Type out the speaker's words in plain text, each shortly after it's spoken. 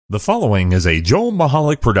The following is a Joel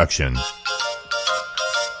Michalec production.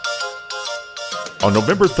 On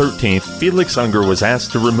November 13th, Felix Unger was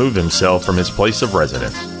asked to remove himself from his place of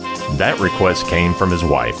residence. That request came from his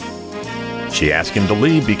wife. She asked him to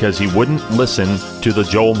leave because he wouldn't listen to the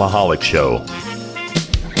Joel Michalec Show.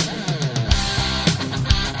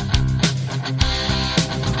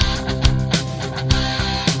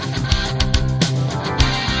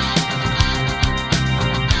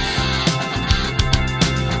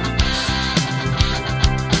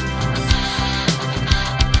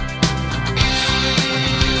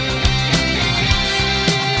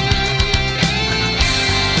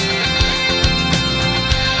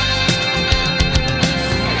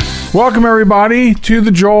 Welcome, everybody, to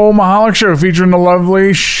the Joel Michalec Show featuring the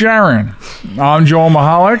lovely Sharon. I'm Joel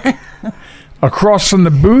Michalec. Across from the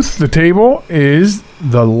booth, the table, is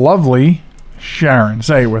the lovely Sharon.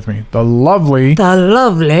 Say it with me. The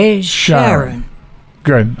lovely Sharon.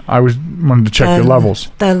 Good. I wanted to check your levels.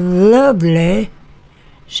 The lovely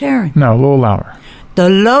Sharon. No, a little louder. The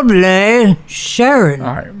lovely Sharon.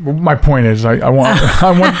 All right. Well, my point is, I want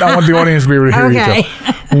the audience to be able to hear you too.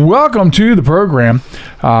 Welcome to the program.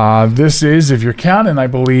 This is, if you're counting, I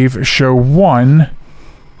believe, show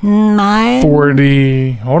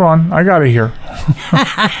 140. Hold on, I got it here.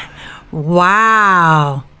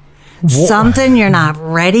 Wow. Something you're not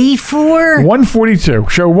ready for? 142.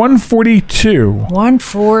 Show 142.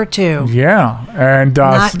 142. Yeah. And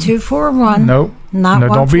not 241. Nope. Not no,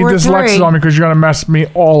 don't be dyslexic on me because you're going to mess me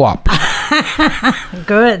all up.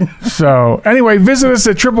 Good. So, anyway, visit us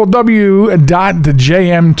at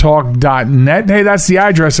www.thejmtalk.net. Hey, that's the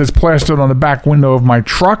address that's plastered on the back window of my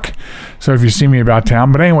truck. So, if you see me about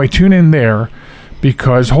town. But anyway, tune in there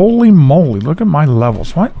because, holy moly, look at my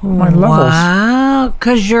levels. What? My levels. Wow,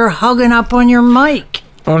 because you're hugging up on your mic.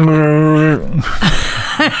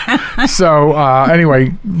 So,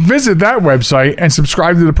 anyway, visit that website and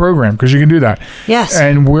subscribe to the program because you can do that. Yes.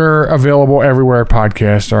 And we're available everywhere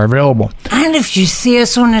podcasts are available. And if you see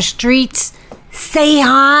us on the streets, say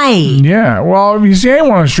hi. Yeah. Well, if you see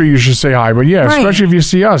anyone on the street, you should say hi. But yeah, right. Especially if you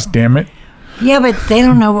see us, damn it. Yeah, but they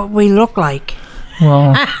don't know what we look like.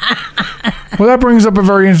 Well, that brings up a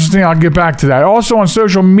very interesting. I'll get back to that. Also on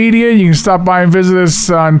social media, you can stop by and visit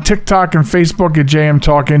us on TikTok and Facebook at JM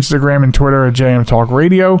Talk, Instagram and Twitter at JM Talk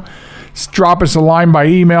Radio. Drop us a line by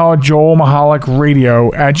email at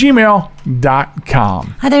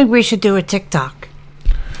joelmichalecradio@gmail.com. I think we should do a TikTok.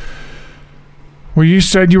 Well, you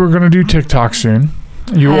said you were going to do TikTok soon.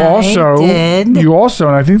 You also, and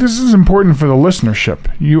I think this is important for the listenership,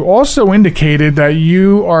 you also indicated that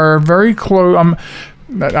you are very close.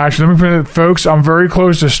 Actually, let me put it, folks, I'm very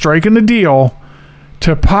close to striking the deal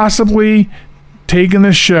to possibly taking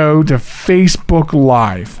the show to Facebook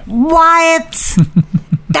Live. What?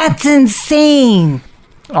 That's insane.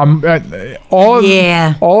 All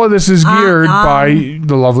of this is geared by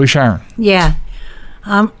the lovely Sharon. Yeah.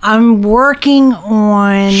 I'm working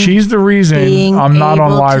on. She's the reason I'm not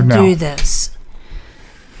on live now. Do this.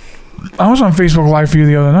 I was on Facebook Live for you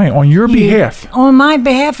the other night on your behalf. On my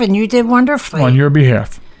behalf, and you did wonderfully. On your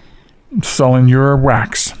behalf, selling your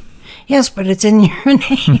wax. Yes, but it's in your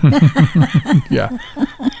name. Yeah.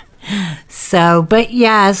 So, but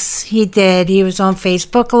yes, he did. He was on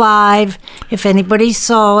Facebook Live. If anybody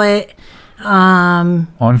saw it, on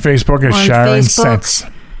Facebook at Sharon Sense.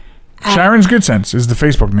 Sharon's Good Sense is the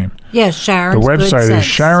Facebook name. Yes, Sharon's Good Sense. The website is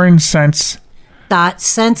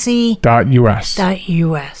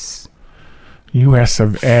sharonsense.us. US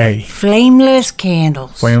of A. Flameless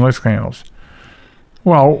candles. Flameless candles.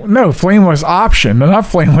 Well, no, flameless option. They're not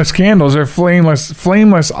flameless candles. They're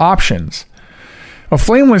flameless options. A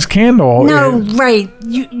flameless candle. No, right.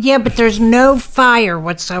 Yeah, but there's no fire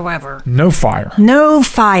whatsoever. No fire. No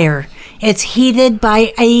fire. It's heated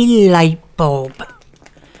by a light bulb.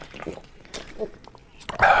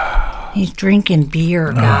 He's drinking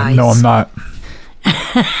beer, guys. No, I'm not.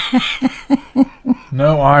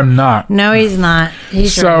 No, I'm not. No, he's not.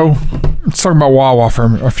 Let's talk about Wawa for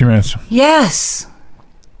a few minutes. Yes.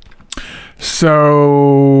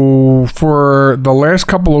 So, for the last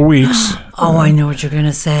couple of weeks... Oh, I know what you're going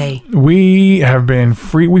to say. We have been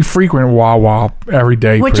we frequent Wawa every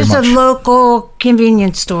day, which is a local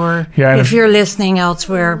convenience store. Yeah, if you're listening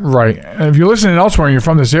elsewhere. Right. And if you're listening elsewhere and you're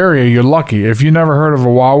from this area, you're lucky. If you never heard of a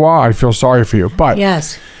Wawa, I feel sorry for you. But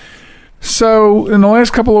yes. So, in the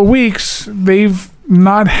last couple of weeks, they have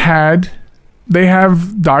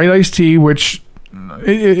Diet Iced Tea, which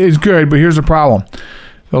is good, but here's the problem.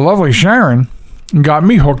 The lovely Sharon got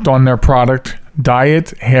me hooked on their product,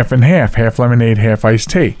 Diet half and half lemonade, half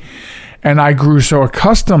iced tea. And I grew so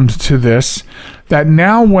accustomed to this that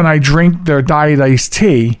now when I drink their diet iced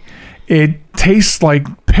tea, it tastes like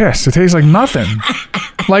piss. It tastes like nothing.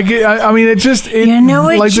 You know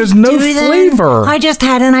what like you there's no do then? flavor. I just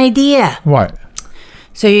had an idea. What?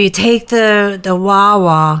 So you take the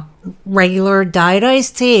Wawa regular diet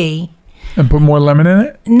iced tea. And put more lemon in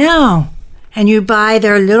it? No. And you buy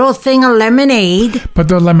their little thing of lemonade. But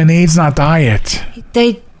the lemonade's not diet.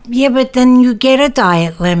 But then you get a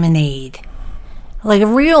diet lemonade. Like a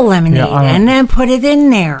real lemonade. And then put it in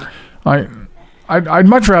there. I'd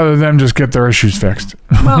much rather them just get their issues fixed.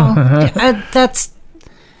 Well, that's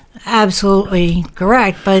absolutely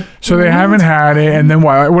correct. But so they haven't had it, and then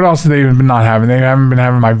what else have they been not having? They haven't been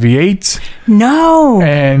having my V8s. No.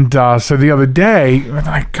 And so the other day, I'm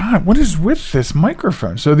like, God, what is with this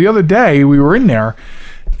microphone? So the other day we were in there,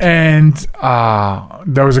 and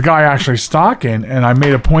there was a guy actually stocking, and I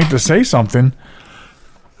made a point to say something.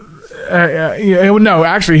 No,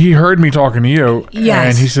 actually, he heard me talking to you. Yes.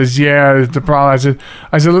 And he says, yeah, the problem.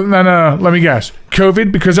 I said, no, let me guess.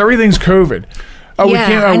 COVID? Because everything's COVID. Oh, yeah, we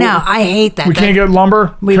can't, I know. I hate that. We can't get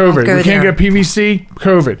lumber? We COVID. won't go We can't there. get PVC?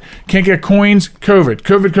 COVID. Can't get coins? COVID.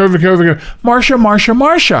 COVID.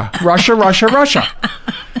 Marsha. Russia.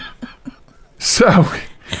 So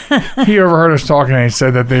he overheard us talking, and he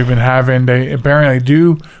said that they apparently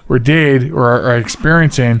are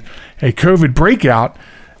experiencing a COVID breakout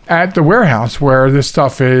at the warehouse where this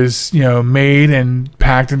stuff is, made and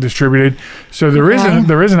packed and distributed. So there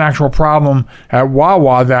is an actual problem at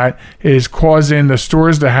Wawa that is causing the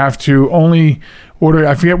stores to have to only order.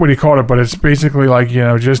 I forget what he called it, but it's basically like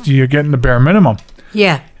just you're getting the bare minimum.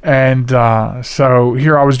 Yeah. And so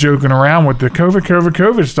here I was joking around with the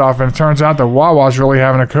COVID stuff, and it turns out that Wawa's really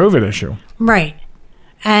having a COVID issue. Right.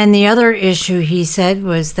 And the other issue, he said,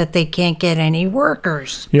 was that they can't get any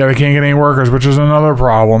workers. Yeah, they can't get any workers, which is another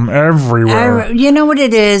problem everywhere. You know what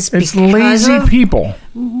it is? It's lazy people.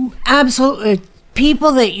 Absolutely.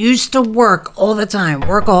 People that used to work all the time,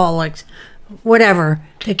 workaholics, whatever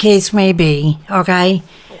the case may be, okay?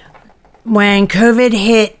 When COVID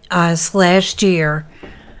hit us last year,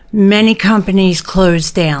 many companies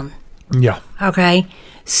closed down. Yeah. Okay?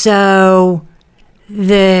 So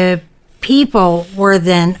the people were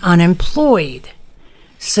then unemployed.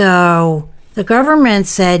 So the government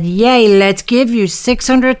said, yay, let's give you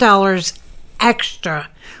 $600 extra,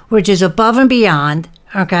 which is above and beyond,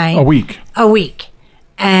 okay? A week.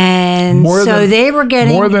 And they were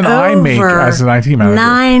getting more than I make as an IT manager.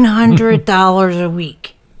 $900 a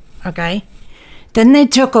week, okay? Then they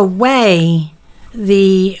took away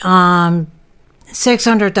the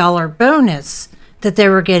 $600 bonus that they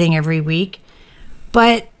were getting every week,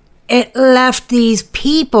 but it left these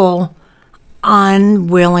people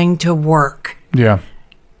unwilling to work. Yeah.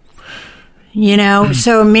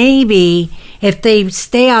 So maybe if they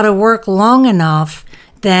stay out of work long enough,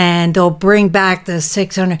 then they'll bring back the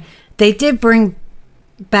 600. They did bring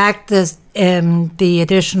back the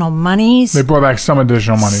additional monies. They brought back some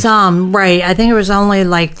additional money. Some, right. I think it was only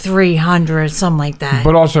like 300, something like that.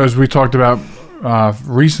 But also, as we talked about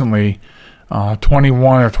recently,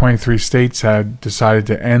 21 or 23 states had decided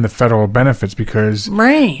to end the federal benefits because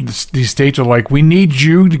these states are like, we need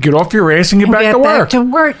you to get off your ass and get back to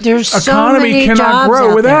work. There's so economy many cannot jobs grow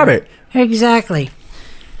out without there. it. Exactly.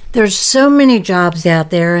 There's so many jobs out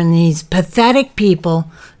there, and these pathetic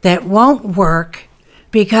people that won't work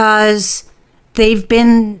because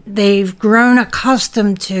they've grown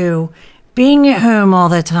accustomed to being at home all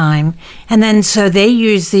the time, and then so they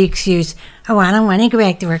use the excuse, I don't want to go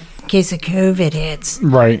back to work in case of COVID hits.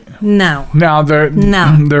 Right. No. Now,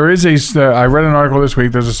 there is I read an article this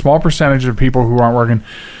week, there's a small percentage of people who aren't working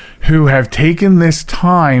who have taken this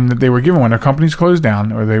time that they were given when their companies closed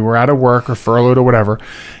down or they were out of work or furloughed or whatever,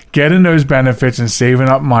 getting those benefits and saving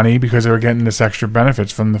up money because they were getting this extra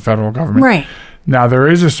benefits from the federal government. Right. Now, there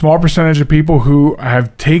is a small percentage of people who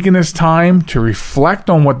have taken this time to reflect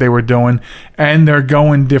on what they were doing, and they're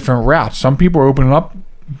going different routes. Some people are opening up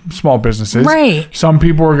small businesses. Right. Some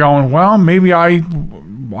people are going, well, maybe I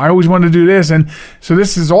always wanted to do this. And so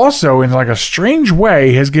this is also, in like a strange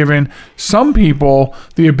way, has given some people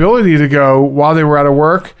the ability to go while they were out of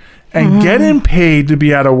work and getting paid to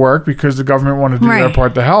be out of work because the government wanted to do their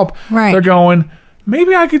part to help. Right. They're going,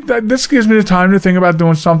 maybe I could, this gives me the time to think about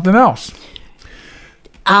doing something else.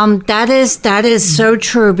 That is so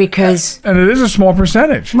true because... And it is a small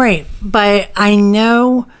percentage. Right. But I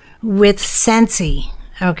know with Sensi,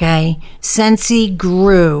 okay, Sensi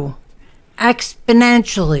grew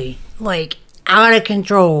exponentially, like out of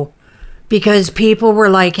control, because people were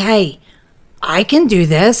like, hey, I can do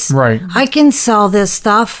this. Right. I can sell this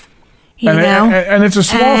stuff. And it's a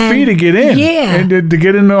small fee to get in. Yeah. And to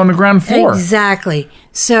get in on the ground floor. Exactly.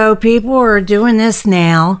 So people are doing this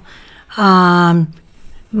now. Your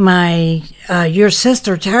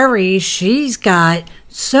sister Terry, she's got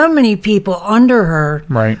so many people under her.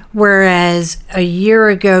 Right. Whereas a year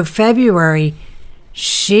ago, February,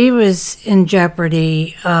 she was in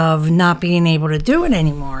jeopardy of not being able to do it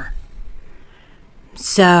anymore.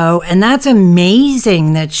 So, and that's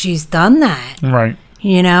amazing that she's done that. Right.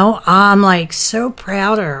 I'm like so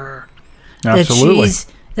proud of her. Absolutely.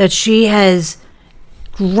 That she has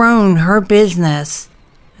grown her business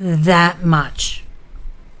that much.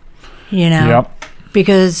 Yep.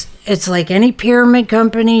 Because it's like any pyramid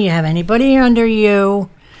company, you have anybody under you.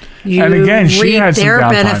 And again, she had some their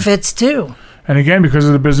downtime. benefits too. And again, because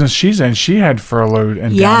of the business she's in, she had furloughed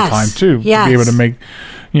and downtime too to be able to make,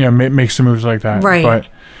 make some moves like that. Right.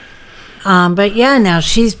 But yeah, now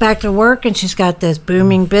she's back to work and she's got this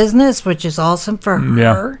booming business, which is awesome for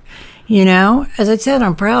her. Yeah. As I said,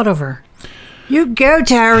 I'm proud of her. You go,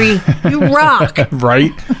 Terry. You rock.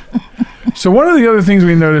 Right. So one of the other things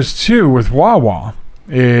we noticed too with Wawa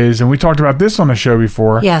is, and we talked about this on the show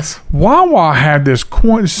before. Yes. Wawa had this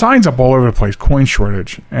signs up all over the place, coin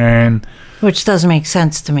shortage, and which doesn't make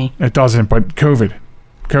sense to me. It doesn't, but COVID.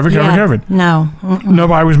 No.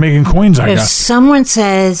 Nobody was making coins, I guess. If someone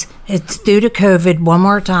says it's due to COVID one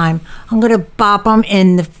more time, I'm going to bop them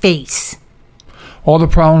in the face. All the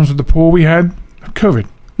problems with the pool we had, COVID.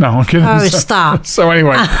 No, I'm kidding. Oh, stop. So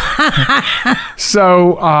anyway. What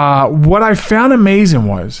I found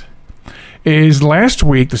amazing is last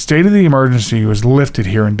week, the state of the emergency was lifted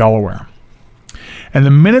here in Delaware. And the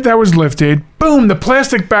minute that was lifted, boom, the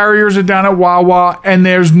plastic barriers are down at Wawa, and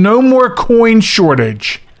there's no more coin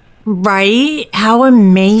shortage. Right? How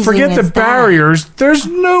amazing Forget the barriers. There's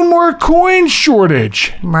no more coin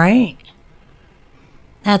shortage. Right?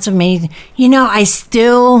 That's amazing. I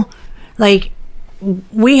still,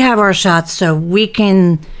 we have our shots so we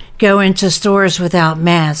can go into stores without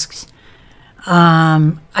masks.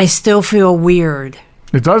 I still feel weird.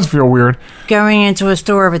 It does feel weird going into a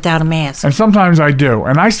store without a mask. And sometimes I do.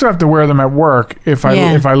 And I still have to wear them at work if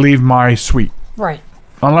I leave my suite. Right.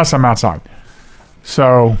 Unless I'm outside.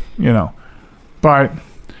 So, But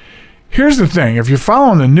here's the thing. If you're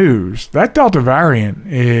following the news, that Delta variant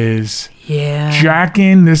is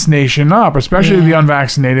jacking this nation up, especially the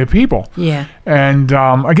unvaccinated people. Yeah. And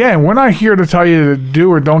again, we're not here to tell you to do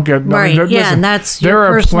or don't get. Right. And that's your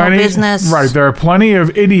personal business. Right. There are plenty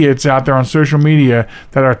of idiots out there on social media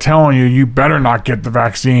that are telling you better not get the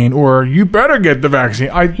vaccine or you better get the vaccine.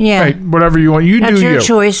 Hey, whatever you want. That's your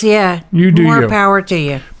choice. Yeah. You do More power to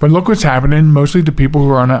you. But look what's happening. Mostly to people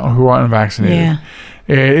who are unvaccinated. Yeah.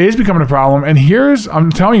 It is becoming a problem. And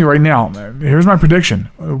I'm telling you right now, here's my prediction.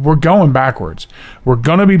 We're going backwards. We're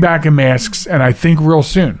going to be back in masks, and I think real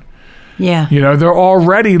soon. Yeah. They're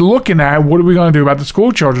already looking at what are we going to do about the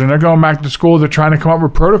school children. They're going back to school. They're trying to come up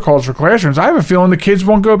with protocols for classrooms. I have a feeling the kids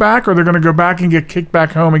won't go back or they're going to go back and get kicked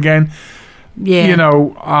back home again. Yeah.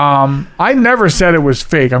 I never said it was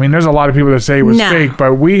fake. I mean, there's a lot of people that say it was fake,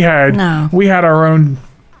 but we had our own...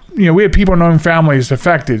 we had people in our own families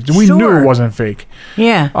affected. We knew it wasn't fake.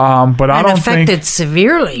 Yeah. But I don't think... affected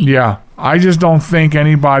severely. Yeah. I just don't think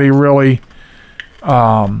anybody really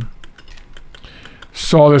saw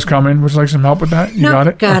this coming. Would you like some help with that? You got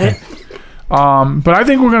it? Got it. But I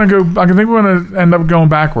think we're going to go... I think we're going to end up going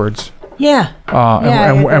backwards. Yeah.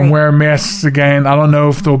 And wear masks again. I don't know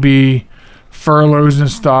if there'll be furloughs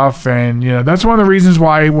and stuff. And, that's one of the reasons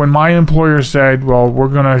why when my employer said, well, we're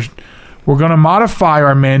going to modify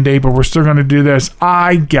our mandate, but we're still going to do this.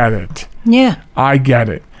 I get it. Yeah. I get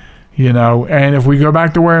it. And if we go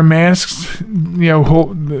back to wearing masks, then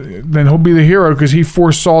he'll be the hero because he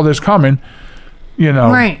foresaw this coming,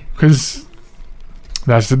 Right. Because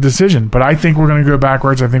that's the decision. But I think we're going to go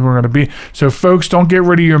backwards. I think we're going to be. So, folks, don't get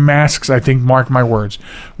rid of your masks. I think, mark my words.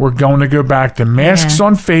 We're going to go back to masks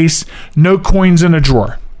on face, no coins in a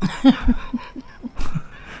drawer.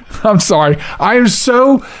 I'm sorry. I am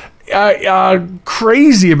so...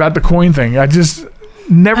 crazy about the coin thing. I just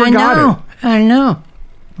never got it. I know.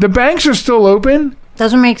 The banks are still open.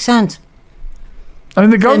 Doesn't make sense. I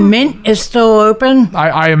mean, the mint is still open.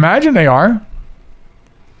 I imagine they are.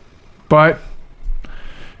 But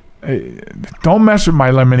don't mess with my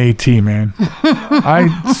lemonade tea, man.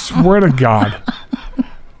 I swear to God.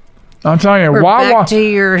 I'm telling you,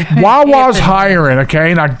 Wawa's hiring,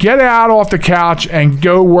 okay? Now get out off the couch and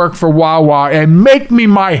go work for Wawa and make me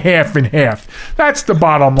my half and half. That's the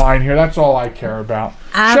bottom line here. That's all I care about.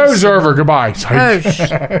 Absolutely. Show's over. Goodbye.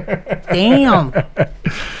 Damn.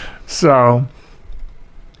 So,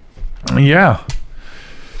 yeah.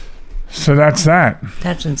 So that's that.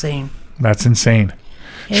 That's insane. That's insane.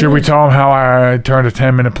 Should we tell them how I turned a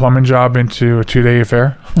 10-minute plumbing job into a 2-day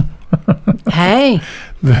affair? Hey,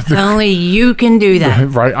 only you can do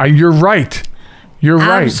that. Right. You're right. You're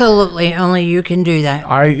right. Absolutely. Only you can do that.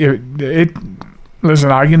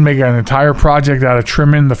 Listen, I can make an entire project out of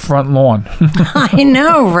trimming the front lawn. I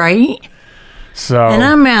know, right? So, and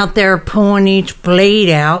I'm out there pulling each blade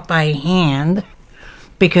out by hand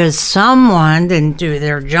because someone didn't do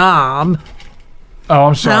their job. Oh,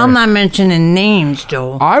 I'm sorry. I'm not mentioning names,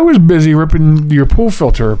 Joel. I was busy ripping your pool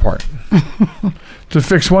filter apart to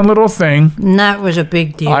fix one little thing. And that was a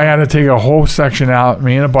big deal. I had to take a whole section out.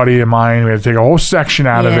 Me and a buddy of mine, we had to take a whole section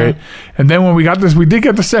out of it. And then when we did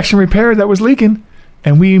get the section repaired that was leaking,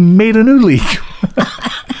 and we made a new leak.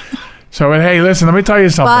 So, hey, listen, let me tell you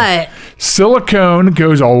something. But silicone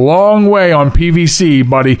goes a long way on PVC,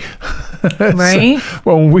 buddy. Right? So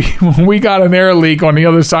when we got an air leak on the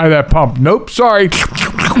other side of that pump, nope, sorry.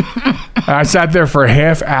 I sat there for a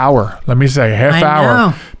half hour. Let me say, half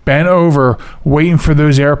hour. Bent over, waiting for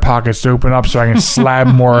those air pockets to open up so I can slab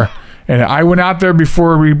more. And I went out there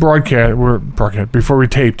before we before we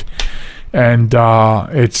taped. And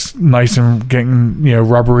it's nice and getting,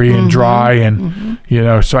 rubbery and dry. And,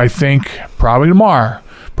 so I think probably tomorrow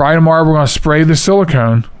we're going to spray the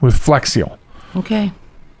silicone with Flex Seal. Okay.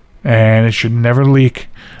 And it should never leak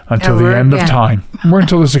until the end of time. Or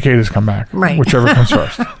until the cicadas come back. Right. Whichever comes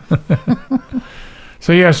first.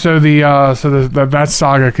 So that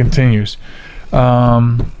saga continues.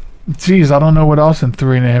 Geez, I don't know what else in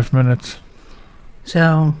 3.5 minutes.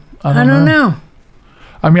 So, I don't know.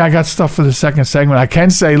 I mean, I got stuff for the second segment. I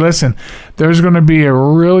can say, listen, there's going to be a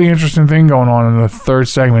really interesting thing going on in the third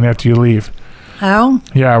segment after you leave. Oh?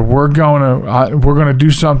 Yeah, we're going to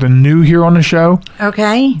do something new here on the show.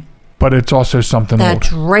 Okay. But it's also something old.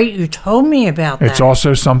 That's right. You told me about that. It's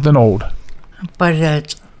also something old. But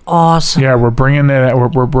it's awesome. Yeah, we're bringing that.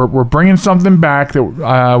 We're bringing something back that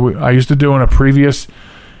I used to do in a previous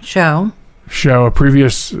show, a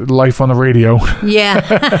previous life on the radio.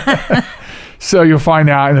 Yeah. So you'll find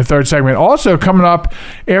out in the third segment. Also coming up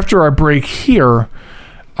after our break here,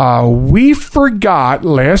 we forgot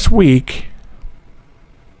last week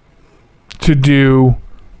to do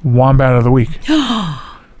Wombat of the Week.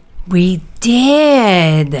 We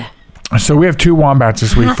did. So we have 2 wombats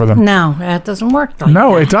this week for them. No, that doesn't work like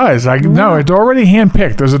No, that. it does. No, it's already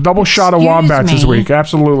handpicked. There's a double shot of wombats this week.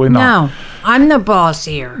 Absolutely not. No, I'm the boss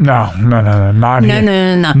here. No. Not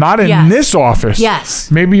here. No. Not in this office.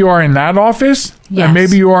 Yes. Maybe you are in that office. Yes. And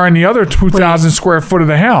maybe you are in the other 2,000 square foot of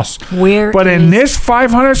the house. But in this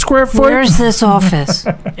 500 square foot? Where's this office?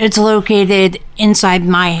 It's located inside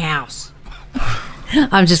my house.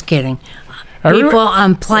 I'm just kidding.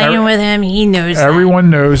 I'm playing with him. He knows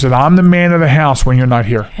Everyone knows that I'm the man of the house when you're not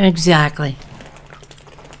here. Exactly.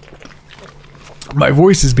 My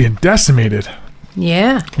voice is being decimated.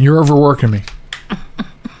 Yeah. You're overworking me.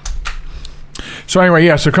 So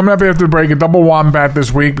anyway, so coming up after the break, a double wombat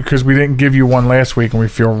this week because we didn't give you one last week and we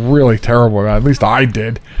feel really terrible about it. At least I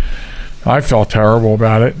did. I felt terrible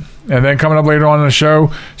about it. And then coming up later on in the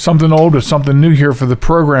show, something old but something new here for the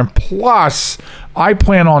program. Plus, I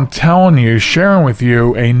plan on sharing with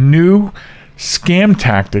you a new scam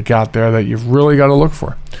tactic out there that you've really got to look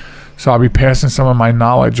for. So I'll be passing some of my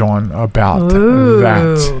knowledge on about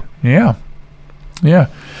that. Yeah.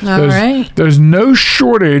 All right. There's no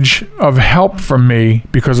shortage of help from me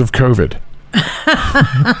because of COVID.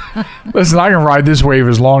 Listen, I can ride this wave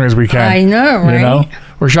as long as we can. I know, right?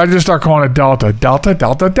 Or should I just start calling it Delta? Delta.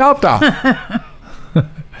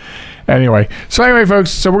 Anyway,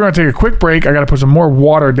 folks, so we're going to take a quick break. I got to put some more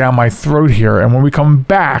water down my throat here. And when we come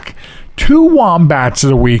back, 2 wombats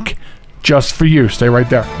of the week just for you. Stay right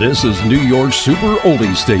there. This is New York's Super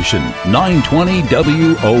Oldie Station, 920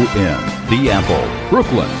 WON, The Apple,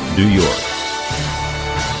 Brooklyn, New York.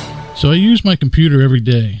 So I use my computer every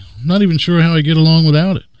day. I'm not even sure how I get along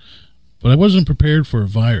without it. But I wasn't prepared for a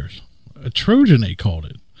virus. A Trojan, they called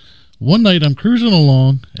it. One night I'm cruising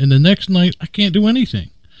along, and the next night I can't do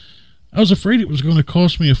anything. I was afraid it was going to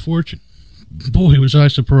cost me a fortune. Boy, was I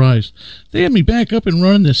surprised. They had me back up and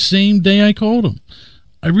running the same day I called them.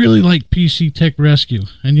 I really like PC Tech Rescue,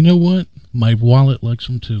 and you know what? My wallet likes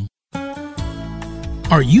them too.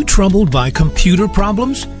 Are you troubled by computer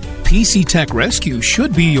problems? PC Tech Rescue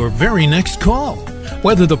should be your very next call.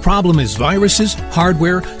 Whether the problem is viruses,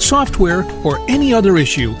 hardware, software, or any other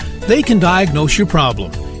issue, they can diagnose your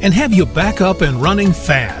problem and have you back up and running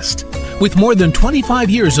fast. With more than 25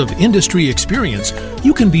 years of industry experience,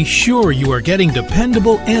 you can be sure you are getting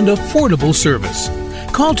dependable and affordable service.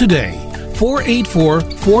 Call today,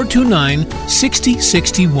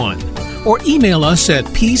 484-429-6061. or email us at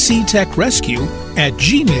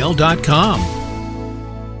pctechrescue@gmail.com.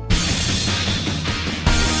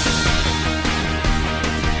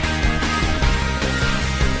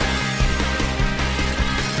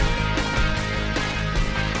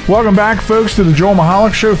 Welcome back, folks, to the Joel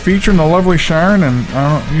Michalec Show featuring the lovely Sharon. And,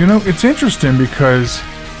 it's interesting because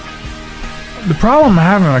the problem I'm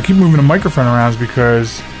having, I keep moving the microphone around, is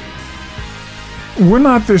because we're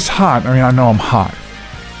not this hot. I mean, I know I'm hot.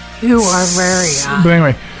 You are very hot. But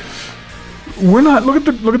anyway, we're not, look at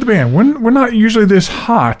the band. We're not usually this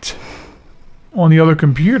hot on the other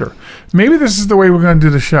computer. Maybe this is the way we're going to do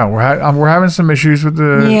the show. We're having some issues with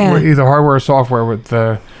with either hardware or software with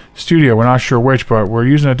the studio. We're not sure which, but we're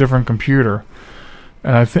using a different computer,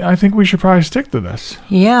 and I think we should probably stick to this.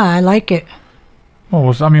 Yeah, I like it.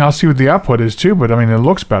 Well, I mean, I'll see what the output is too, but I mean, it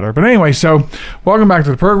looks better. But anyway, so welcome back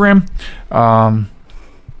to the program.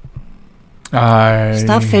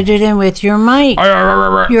 Stop fidgeting with your mic.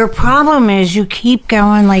 Your problem is you keep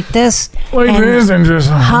going like this, and just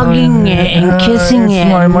hugging it and kissing it.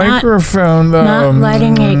 My microphone, though. Not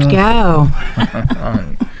letting it go.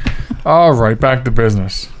 All right, back to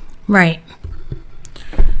business. Right.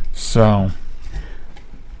 So,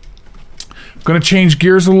 I'm going to change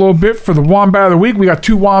gears a little bit for the Wombat of the Week. We got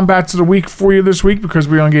 2 Wombats of the Week for you this week because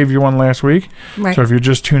we only gave you one last week. Right. So if you're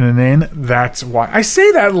just tuning in, that's why. I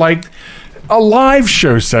say that like a live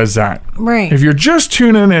show says that. Right. If you're just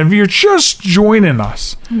tuning in, if you're just joining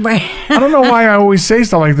us. Right. I don't know why I always say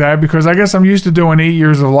stuff like that, because I guess I'm used to doing 8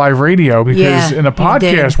 years of live radio, because in the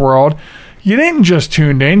podcast world, you didn't just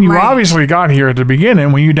tune in. You obviously got here at the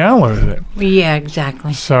beginning when you downloaded it. Yeah,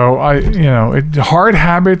 exactly. So, old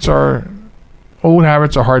habits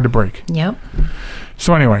are hard to break. Yep.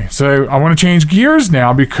 So anyway, I want to change gears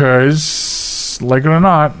now because, like it or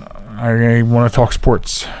not, I want to talk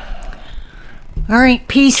sports. All right,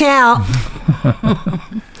 peace out.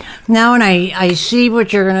 Now, and I see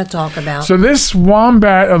what you're going to talk about. So this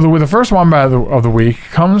the first Wombat of the Week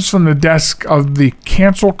comes from the desk of the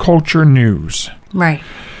Cancel Culture News. Right.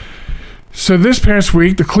 So this past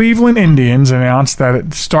week, the Cleveland Indians announced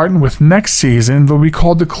that starting with next season, they'll be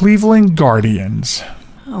called the Cleveland Guardians.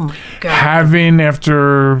 Oh, my God.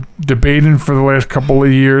 After debating for the last couple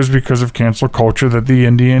of years because of cancel culture that the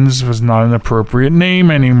Indians was not an appropriate name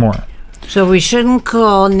anymore. So we shouldn't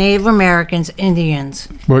call Native Americans Indians.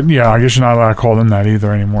 But yeah, I guess you're not allowed to call them that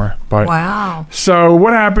either anymore. But wow. So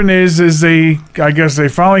what happened is they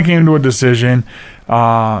finally came to a decision,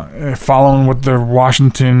 following what the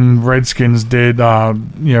Washington Redskins did,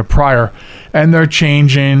 prior, and they're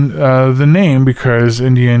changing the name because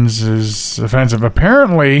Indians is offensive.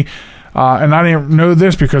 Apparently, and I didn't know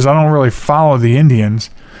this because I don't really follow the Indians,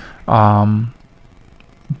 but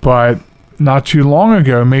not too long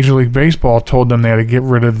ago, Major League Baseball told them they had to get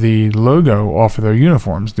rid of the logo off of their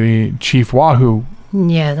uniforms, the Chief Wahoo.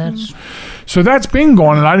 Yeah, So that's been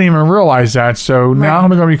going, and I didn't even realize that. So now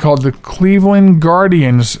they're going to be called the Cleveland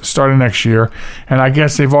Guardians starting next year, and I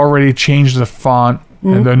guess they've already changed the font.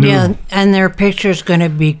 And the new and their picture's going to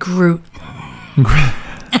be Groot.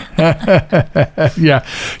 Yeah.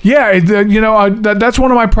 That's one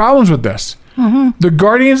of my problems with this. Mm-hmm. The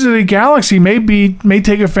Guardians of the Galaxy may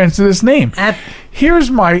take offense to this name.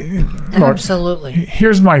 Here's my thing,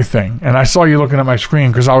 and I saw you looking at my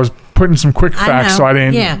screen because I was putting some quick facts, so I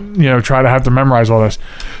didn't try to have to memorize all this.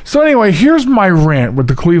 So anyway, here's my rant with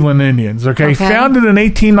the Cleveland Indians. Okay, founded in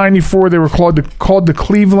 1894, they were called the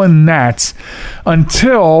Cleveland Nats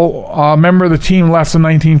until a member of the team left in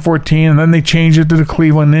 1914, and then they changed it to the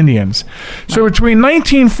Cleveland Indians. So between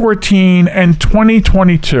 1914 and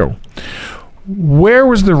 2022. Where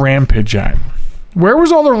was the rampage at? Where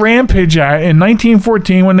was all the rampage at in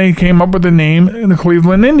 1914 when they came up with the name the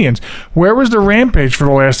Cleveland Indians? Where was the rampage for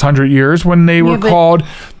the last 100 years when they were called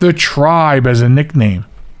the Tribe as a nickname?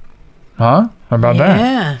 Huh? How about that?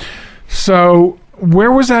 Yeah. So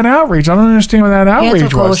where was that outrage? I don't understand what that outrage was.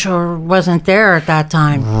 Cancel culture wasn't there at that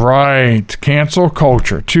time. Right. Cancel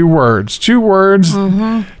culture. 2 words. 2 words.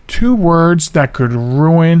 Mm-hmm. 2 words that could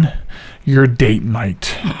ruin your date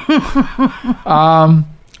night.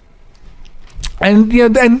 And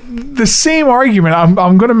the same argument, I'm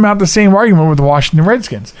going to mount the same argument with the Washington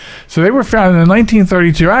Redskins. So they were founded in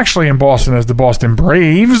 1932, actually in Boston as the Boston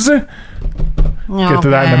Braves. Get to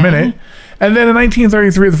that in a minute. And then in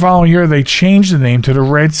 1933, the following year, they changed the name to the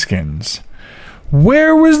Redskins.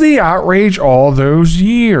 Where was the outrage all those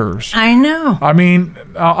years? I know. I mean,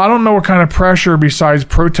 I don't know what kind of pressure besides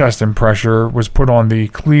protest and pressure was put on the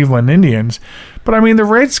Cleveland Indians. But, I mean, the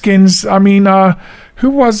Redskins, who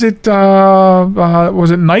was it?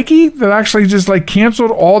 Was it Nike that actually just,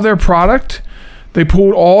 canceled all their product They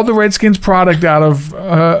pulled all the Redskins product out of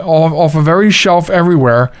off of every shelf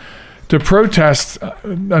everywhere to protest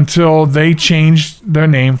until they changed their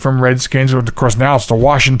name from Redskins. Of course, now it's the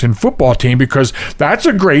Washington Football Team because that's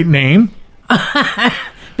a great name.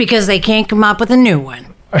 Because they can't come up with a new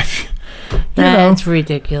one. That's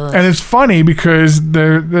ridiculous. And it's funny because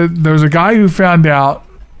there's a guy who found out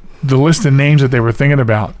the list of names that they were thinking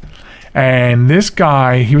about. And this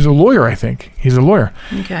guy, he was a lawyer, I think. He's a lawyer.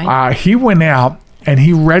 Okay. He went out and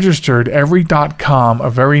he registered every .com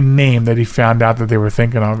of every name that he found out that they were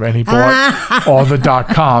thinking of. And he bought all the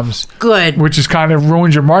 .coms. Good. Which is kind of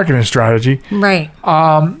ruins your marketing strategy. Right.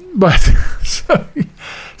 But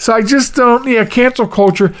so I just don't, cancel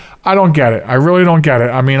culture. I don't get it. I really don't get it.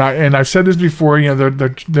 I mean, I've said this before,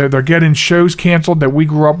 they're getting shows canceled that we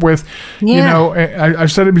grew up with. Yeah.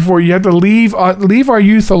 I've said it before. You have to leave our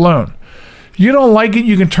youth alone. You don't like it,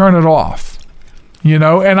 you can turn it off. And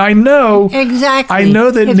I know exactly. I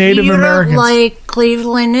know that if Native you Americans don't like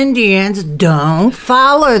Cleveland Indians, don't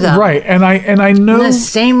follow them. Right, and I know and the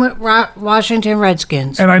same with Washington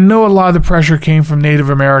Redskins. And I know a lot of the pressure came from Native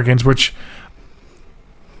Americans, which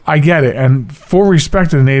I get it, and full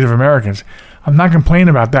respect to the Native Americans. I'm not complaining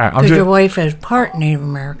about that. Because your wife is part Native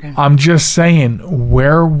American. I'm just saying,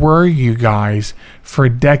 where were you guys for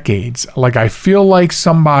decades? Like, I feel like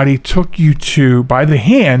somebody took you by the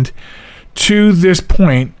hand to this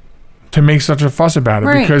point to make such a fuss about it.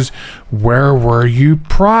 Right. Because where were you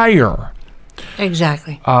prior?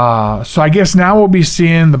 Exactly. So I guess now we'll be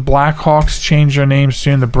seeing the Blackhawks change their names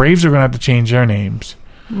soon. The Braves are going to have to change their names.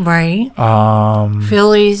 Right.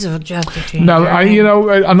 Phillies will just have to change No, their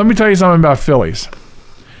name. let me tell you something about Phillies.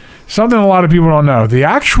 Something a lot of people don't know. The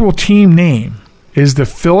actual team name is the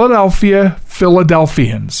Philadelphia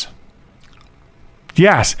Philadelphians.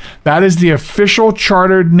 Yes, that is the official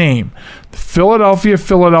chartered name. The Philadelphia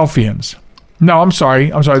Philadelphians. No, I'm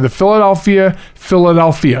sorry. The Philadelphia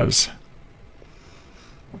Philadelphias.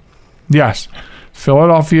 Yes,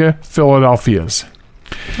 Philadelphia Philadelphias.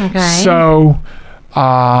 Okay. So,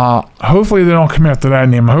 hopefully they don't come after that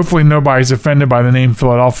name. Hopefully nobody's offended by the name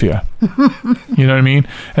Philadelphia. You know what I mean?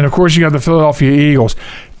 And of course you got the Philadelphia Eagles,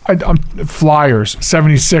 Flyers,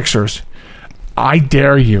 76ers. I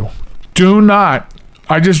dare you. Do not.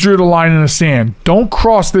 I just drew the line in the sand. Don't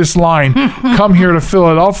cross this line. Come here to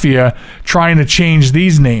Philadelphia trying to change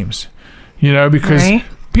these names. Because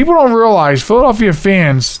people don't realize Philadelphia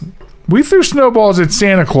fans, we threw snowballs at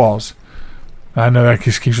Santa Claus. I know that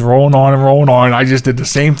just keeps rolling on and rolling on. I just did the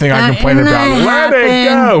same thing I complained about. Let it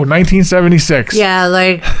go. 1976. Yeah,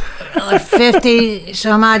 like 50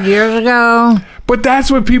 some odd years ago. But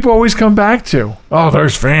that's what people always come back to. Oh,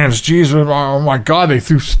 there's fans. Jeez, oh my God, they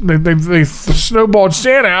snowballed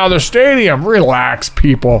Santa out of the stadium. Relax,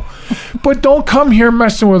 people. But don't come here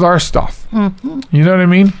messing with our stuff. Mm-hmm. You know what I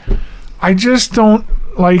mean? I just don't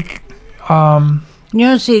like... You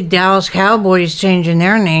don't see Dallas Cowboys changing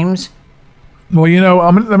their names. Well,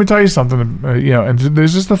 let me tell you something, and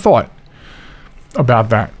there's just a thought about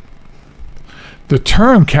that. The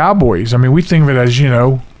term cowboys, I mean, we think of it as,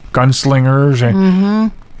 gunslingers.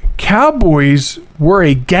 And cowboys were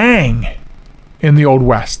a gang in the Old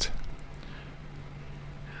West.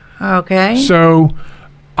 Okay. So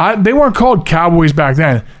they weren't called cowboys back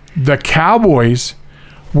then. The cowboys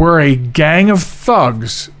were a gang of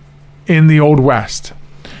thugs in the Old West.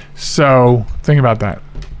 So think about that.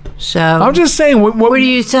 So I'm just saying. What are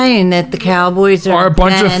you saying? That the Cowboys are a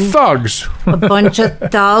bunch of thugs? A bunch of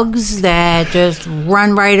thugs that just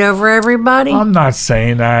run right over everybody? I'm not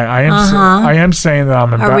saying that. I am saying that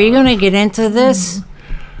I'm. Are we going to get into this?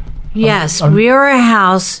 Yes, we are a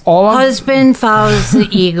house. Husband follows the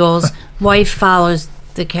Eagles. Wife follows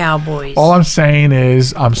the Cowboys. All I'm saying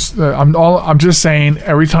is, I'm just saying.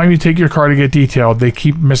 Every time you take your car to get detailed, they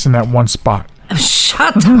keep missing that one spot.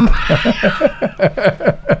 Shut them.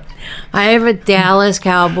 I have a Dallas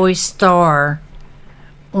Cowboy star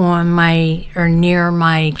on near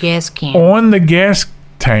my gas can. On the gas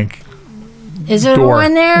tank. Is it door.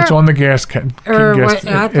 on there? It's on the gas can.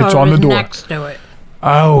 It's on the door. Next to it.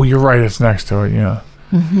 Oh, you're right. It's next to it. Yeah.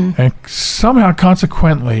 Mm-hmm. And somehow,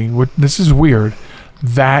 consequently, this is weird.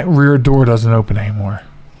 That rear door doesn't open anymore.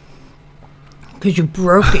 Because you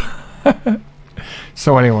broke it.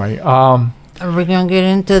 So anyway, are we gonna get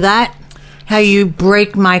into that? How you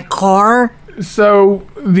break my car? So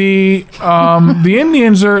the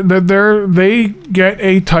Indians they get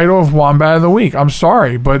a title of Wombat of the Week. I'm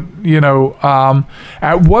sorry, but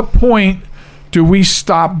at what point do we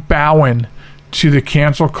stop bowing to the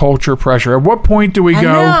cancel culture pressure? At what point do we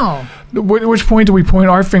go? Which point do we point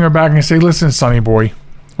our finger back and say, "Listen, Sonny boy,"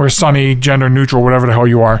 or Sonny, gender neutral, whatever the hell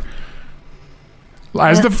you are.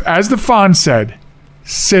 As the Fawn said,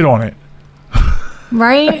 sit on it.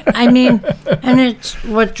 Right? I mean, and it's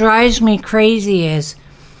what drives me crazy is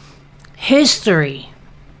history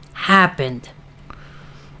happened.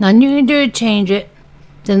 Nothing you can do to change it.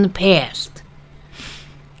 It's in the past.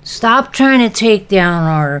 Stop trying to take down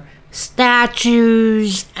our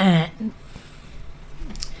statues and...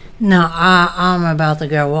 No, I'm about to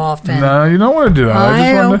go off. And No, you don't want to do that.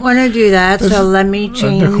 I don't want to do that, so let me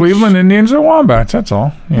change. The Cleveland Indians are wombats, that's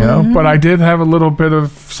all. You know, but I did have a little bit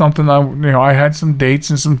of something. I had some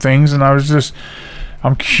dates and some things, and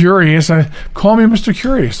I'm curious. Call me Mr.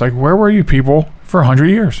 Curious. Like, where were you people for 100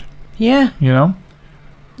 years? Yeah. You know?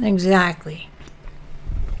 Exactly.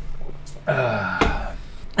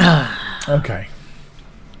 Okay.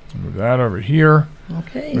 Move that over here.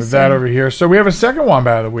 Okay. Move that over here. So we have a second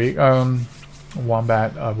wombat of the week.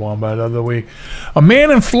 Wombat of the week. A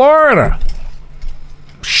man in Florida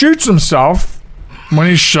shoots himself when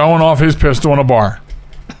he's showing off his pistol in a bar.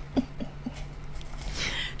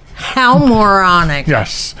 How moronic.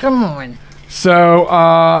 Yes. Come on.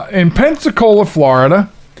 So in Pensacola, Florida,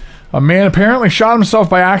 a man apparently shot himself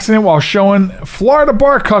by accident while showing Florida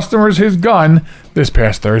bar customers his gun this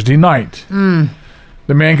past Thursday night.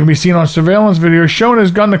 The man can be seen on surveillance video showing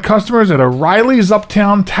his gun to customers at a Riley's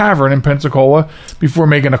Uptown Tavern in Pensacola before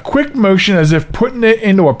making a quick motion as if putting it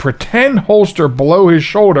into a pretend holster below his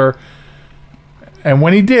shoulder. And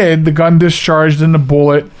when he did, the gun discharged and the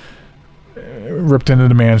bullet ripped into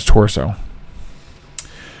the man's torso.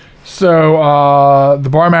 So the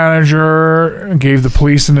bar manager gave the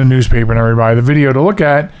police and the newspaper and everybody the video to look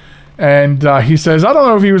at. And he says, I don't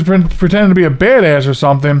know if he was pretending to be a badass or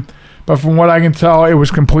something, but from what I can tell, it was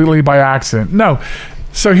completely by accident. No.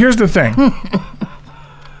 So here's the thing.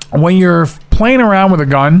 When you're playing around with a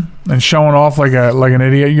gun and showing off like an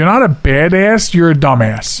idiot, you're not a badass, you're a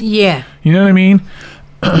dumbass. Yeah. You know what I mean?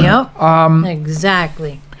 Yep.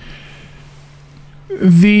 Exactly.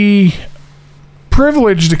 The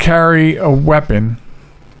privilege to carry a weapon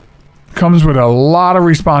comes with a lot of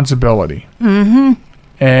responsibility. Mm-hmm.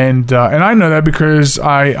 And I know that because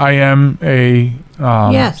I am a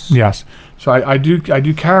yes. So I do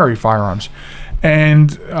carry firearms,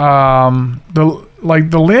 and the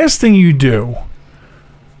last thing you do,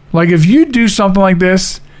 like if you do something like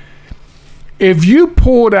this, if you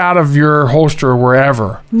pull it out of your holster or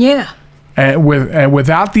wherever, and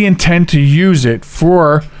without the intent to use it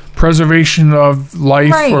for preservation of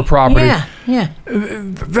life or property,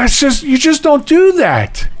 that's just you just don't do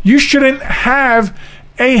that. You shouldn't have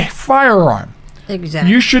a firearm.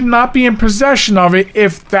 Exactly. You should not be in possession of it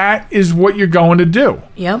if that is what you're going to do.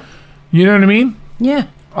 Yep. You know what I mean? Yeah.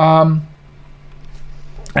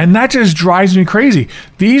 And that just drives me crazy.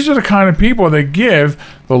 These are the kind of people that give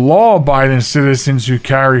the law-abiding citizens who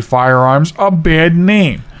carry firearms a bad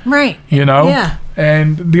name. Right. You know? Yeah.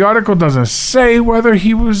 And the article doesn't say whether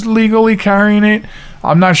he was legally carrying it.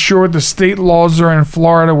 I'm not sure what the state laws are in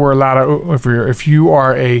Florida. We're allowed to, if you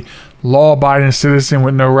are a law-abiding citizen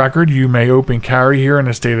with no record, you may open carry here in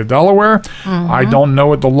the state of Delaware. Mm-hmm. I don't know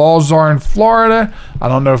what the laws are in Florida. I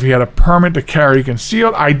don't know if he had a permit to carry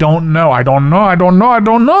concealed. I don't know.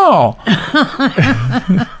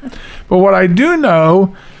 But what I do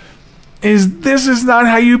know is this is not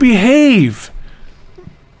how you behave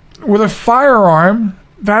with a firearm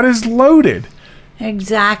that is loaded.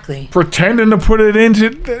 Exactly. Pretending to put it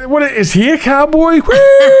into... What is he, a cowboy?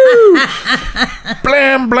 Woo!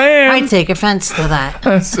 Blam, blam. I take offense to that.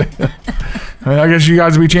 I guess you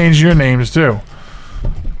guys will be changing your names, too.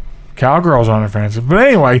 Cowgirls aren't offensive. But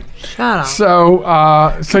anyway. Shut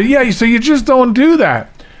up. So you just don't do that.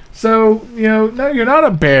 So, no, you're not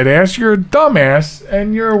a badass. You're a dumbass,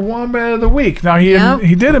 and you're a wombat of the week. Now,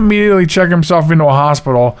 he did immediately check himself into a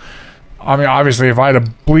hospital. I mean, obviously, if I had a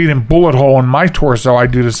bleeding bullet hole in my torso,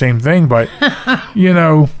 I'd do the same thing. But, But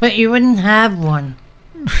you wouldn't have one.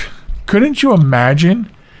 Couldn't you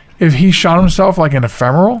imagine if he shot himself like an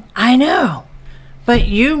ephemeral? I know. But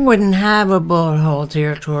you wouldn't have a bullet hole to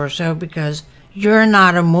your torso because you're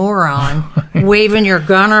not a moron waving your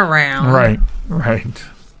gun around. Right.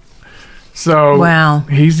 So,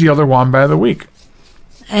 he's the other wombat of the week.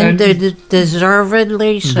 And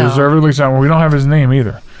deservedly so. Deservedly so. Well, we don't have his name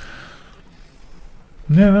either.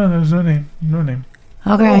 No, there's no name. No name.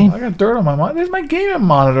 Okay. Oh, I got dirt on my monitor. There's my gaming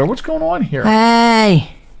monitor. What's going on here?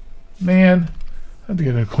 Hey. Man, I have to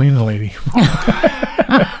get a cleaning lady.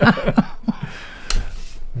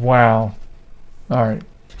 Wow. All right.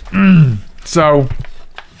 So,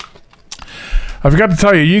 I forgot to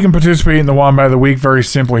tell you, you can participate in the Wombat of the Week very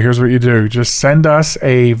simply. Here's what you do. Just send us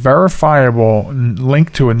a verifiable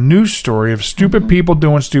link to a news story of stupid people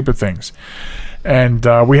doing stupid things. And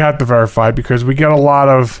we have to verify because we get a lot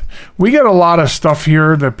of stuff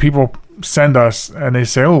here that people send us, and they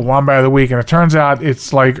say, "Oh, Wombat of the Week," and it turns out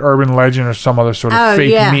it's like urban legend or some other sort of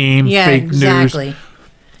fake meme, fake exactly. News.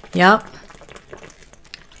 Yep.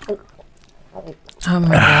 Oh my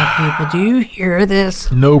God, people! Do you hear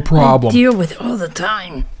this? No problem. I deal with it all the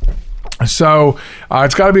time. So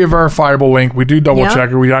it's got to be a verifiable link. We do double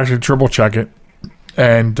check it. We actually triple check it,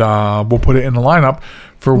 and we'll put it in the lineup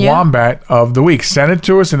for Wombat of the Week. Send it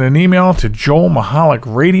to us in an email to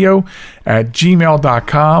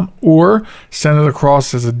joelmichalecradio@gmail.com, or send it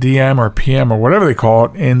across as a DM or PM or whatever they call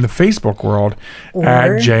it in the Facebook world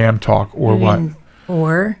at JM Talk or what.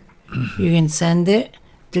 Or you can send it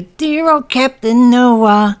to dear old Captain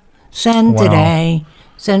Noah. Send today.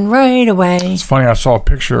 Send right away. It's funny. I saw a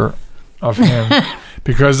picture of him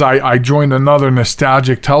because I joined another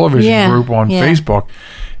nostalgic television group on Facebook.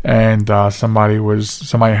 And somebody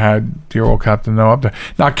had dear old Captain Noah up there.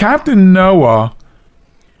 Now, Captain Noah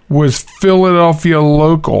was Philadelphia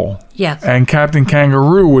local. Yes. And Captain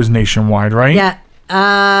Kangaroo was nationwide, right? Yeah.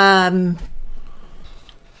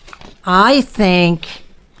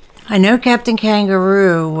 I know Captain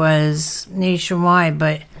Kangaroo was nationwide,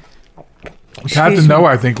 but Captain Noah,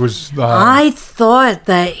 I think, was... I thought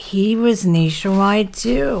that he was nationwide,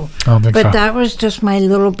 too. I don't think so. But that was just my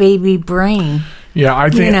little baby brain. Yeah, I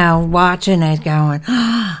think... watching it going,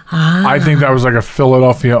 I think that was like a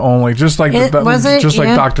Philadelphia only, just like like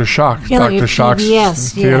Dr. Shock. Yeah, Dr. Shock's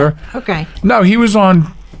theater. Yeah. Okay. No, he was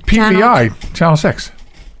on PVI, Channel 6.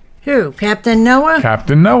 Who? Captain Noah?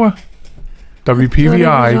 Captain Noah.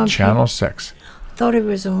 WPVI, Channel 6. Thought he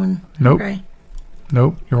was on... Nope. Okay.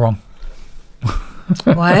 Nope, you're wrong.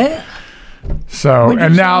 What? So,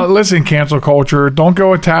 and now, listen, cancel culture, don't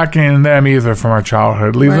go attacking them either from our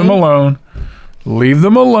childhood. Leave them alone. Leave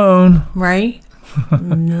them alone. Right?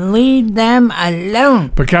 Leave them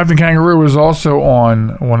alone. But Captain Kangaroo was also on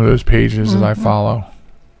one of those pages that I follow.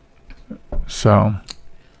 So.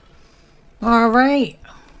 All right.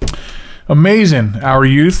 Amazing. Our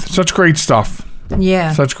youth. Such great stuff.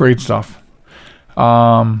 Yeah. Such great stuff.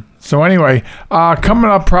 So anyway, coming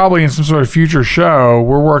up probably in some sort of future show,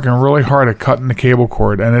 we're working really hard at cutting the cable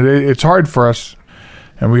cord. And it's hard for us.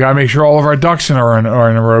 And we got to make sure all of our ducks are in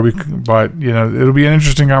a row. But, it'll be an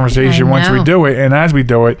interesting conversation once we do it and as we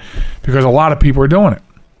do it, because a lot of people are doing it.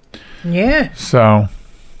 Yeah. So,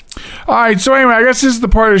 all right. So anyway, I guess this is the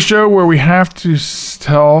part of the show where we have to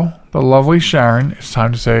tell the lovely Sharon it's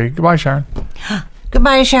time to say goodbye, Sharon.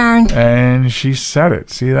 Goodbye, Sharon. And she said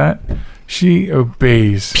it. See that? She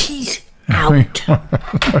obeys. Peace out.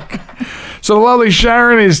 Okay. So the lovely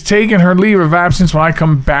Sharon is taking her leave of absence. When I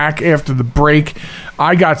come back after the break,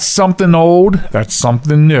 I got something old that's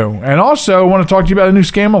something new. And also, I want to talk to you about a new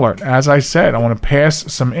scam alert. As I said, I want to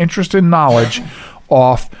pass some interesting knowledge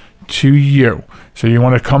off to you. So you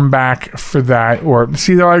want to come back for that, or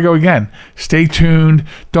see, there I go again. Stay tuned.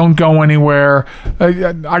 Don't go anywhere.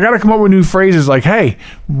 I got to come up with new phrases like, "Hey,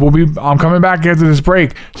 I'm coming back after this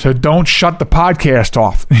break, so don't shut the podcast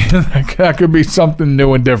off." That could be something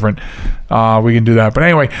new and different. We can do that. But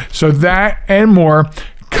anyway, so that and more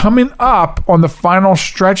coming up on the final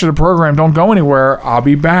stretch of the program. Don't go anywhere. I'll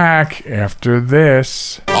be back after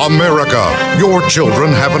this. America, your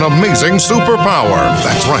children have an amazing superpower.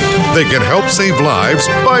 That's right. They can help save lives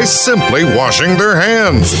by simply washing their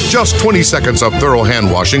hands. Just 20 seconds of thorough hand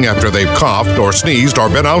washing after they've coughed or sneezed or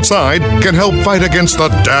been outside can help fight against the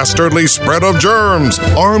dastardly spread of germs.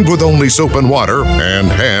 Armed with only soap and water and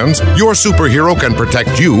hands, your superhero can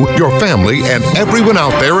protect you, your family, and everyone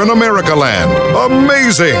out there in America land.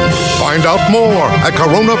 Amazing! Find out more at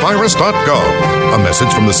coronavirus.gov. A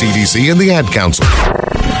message from the CDC and the Ad Council.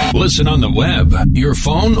 Listen on the web, your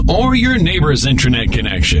phone, or your neighbor's internet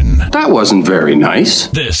connection. That wasn't very nice.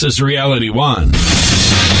 This is Reality One.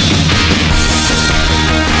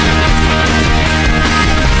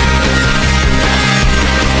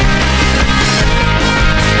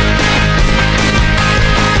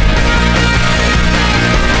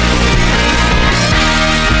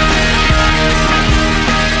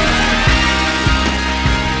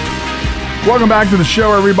 Welcome back to the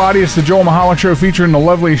show, everybody. It's the Joel Michalec Show featuring the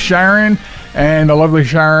lovely Sharon. And the lovely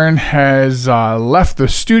Sharon has left the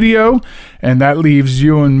studio, and that leaves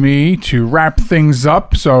you and me to wrap things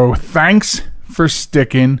up. So thanks for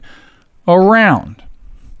sticking around.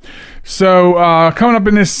 So coming up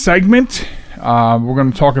in this segment, we're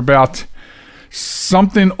going to talk about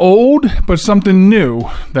something old, but something new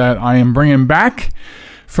that I am bringing back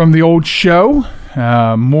from the old show.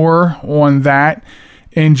 More on that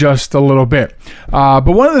in just a little bit. But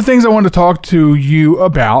one of the things I want to talk to you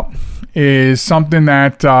about is something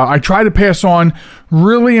that I try to pass on,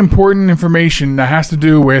 really important information that has to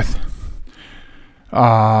do with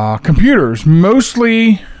computers,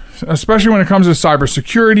 mostly, especially when it comes to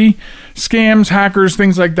cybersecurity, scams, hackers,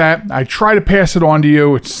 things like that. I try to pass it on to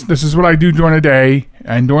you. This is what I do during the day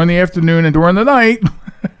and during the afternoon and during the night,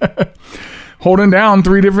 holding down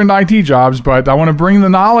 3 different IT jobs. But I want to bring the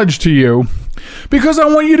knowledge to you because I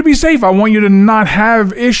want you to be safe. I want you to not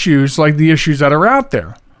have issues like the issues that are out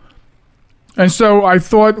there. And so I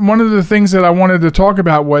thought one of the things that I wanted to talk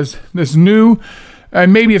about was this new,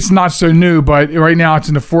 and maybe it's not so new, but right now it's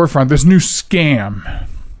in the forefront, this new scam.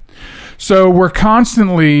 So we're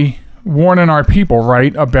constantly warning our people,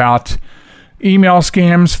 right, about email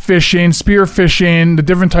scams, phishing, spear phishing, the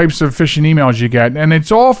different types of phishing emails you get. And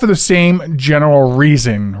it's all for the same general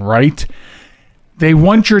reason, right? They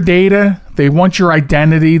want your data. They want your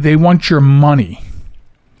identity. They want your money.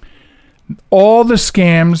 All the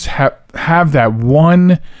scams have that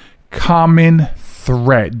one common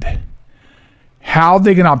thread. How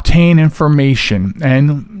they can obtain information,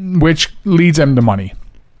 and which leads them to money.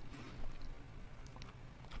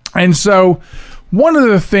 And so one of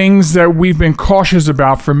the things that we've been cautious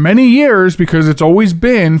about for many years, because it's always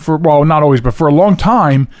been not always, but for a long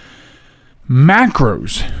time,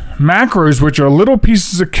 macros, which are little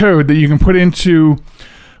pieces of code that you can put into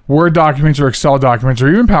Word documents or Excel documents or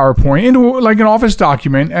even PowerPoint into like an Office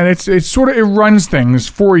document, and it's sort of, it runs things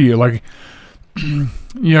for you. Like,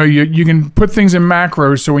 you can put things in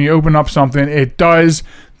macros, so when you open up something, it does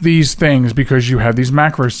these things because you have these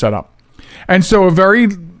macros set up. And so a very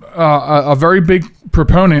big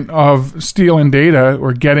proponent of stealing data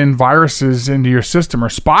or getting viruses into your system or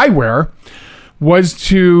spyware was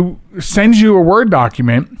to send you a Word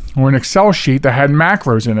document or an Excel sheet that had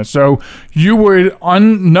macros in it. So you would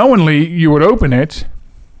unknowingly, you would open it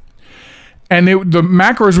and the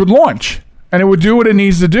macros would launch and it would do what it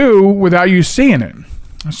needs to do without you seeing it.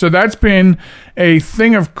 So that's been a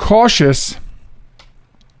thing of cautious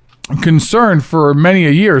concern for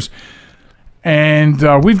many years. And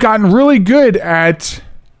we've gotten really good at,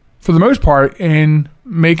 for the most part, in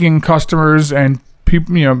making customers and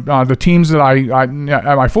people, the teams that I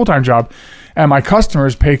at my full-time job and my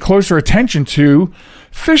customers pay closer attention to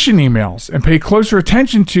phishing emails and pay closer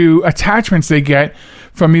attention to attachments they get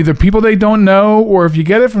from either people they don't know, or if you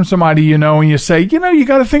get it from somebody you know and you say, you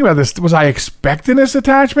got to think about this. Was I expecting this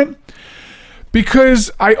attachment?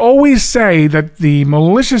 Because I always say that the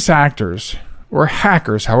malicious actors or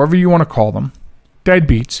hackers, however you want to call them,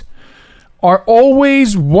 deadbeats, are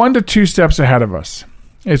always 1 to 2 steps ahead of us.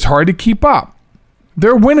 It's hard to keep up.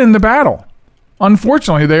 They're winning the battle.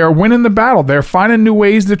 Unfortunately, they are winning the battle. They're finding new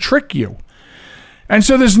ways to trick you. And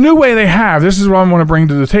so this new way they have, this is what I want to bring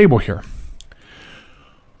to the table here.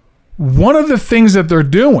 One of the things that they're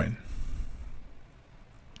doing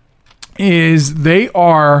is they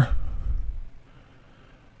are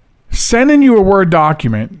sending you a Word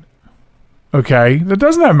document, okay, that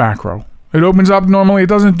doesn't have macro. It opens up normally, it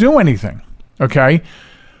doesn't do anything, okay?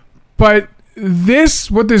 But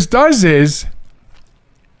what this does is,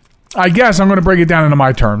 I guess I'm going to break it down into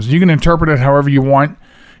my terms. You can interpret it however you want.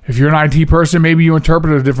 If you're an IT person, maybe you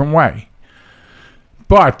interpret it a different way.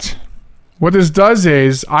 But what this does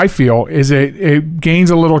is, I feel, is it gains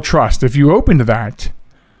a little trust. If you open to that,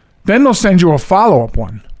 then they'll send you a follow-up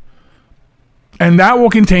one. And that will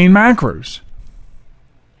contain macros.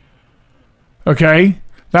 Okay?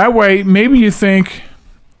 That way, maybe you think,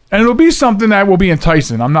 and it'll be something that will be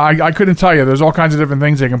enticing. I couldn't tell you. There's all kinds of different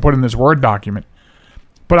things they can put in this Word document.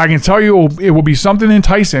 But I can tell you it will be something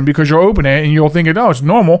enticing because you'll open it and you'll think, it's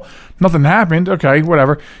normal. Nothing happened. Okay,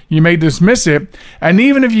 whatever. You may dismiss it. And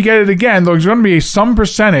even if you get it again, there's going to be some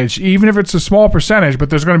percentage, even if it's a small percentage, but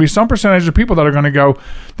there's going to be some percentage of people that are going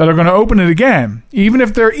to open it again. Even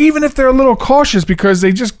if they're a little cautious because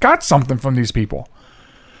they just got something from these people.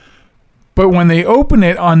 But when they open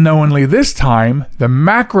it unknowingly this time, the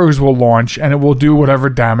macros will launch and it will do whatever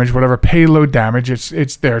damage, whatever payload damage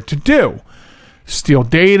it's there to do. Steal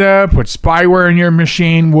data, put spyware in your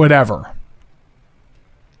machine, whatever.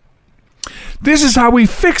 This is how we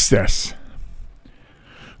fix this.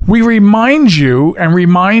 We remind you and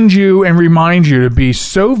remind you and remind you to be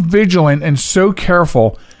so vigilant and so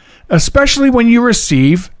careful, especially when you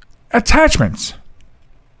receive attachments.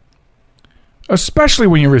 Especially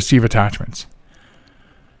when you receive attachments.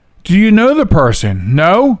 Do you know the person?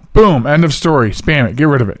 No? Boom, end of story. Spam it. Get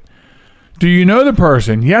rid of it. Do you know the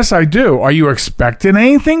person? Yes, I do. Are you expecting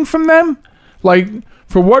anything from them? Like,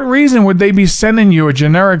 for what reason would they be sending you a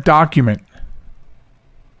generic document?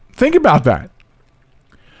 Think about that.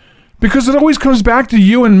 Because it always comes back to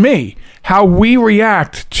you and me, how we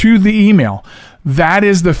react to the email. That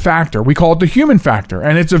is the factor. We call it the human factor.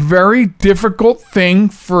 And it's a very difficult thing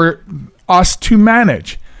for us to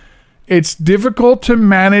manage. It's difficult to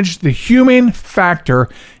manage the human factor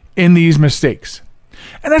in these mistakes.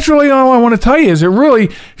 And that's really all I want to tell you is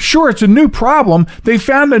it's a new problem. They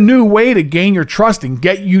found a new way to gain your trust and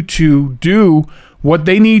get you to do what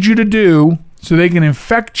they need you to do so they can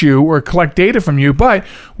infect you or collect data from you. But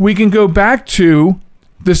we can go back to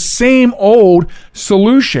the same old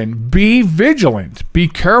solution. Be vigilant. Be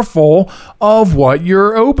careful of what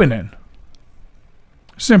you're opening.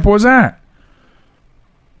 Simple as that.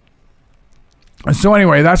 And so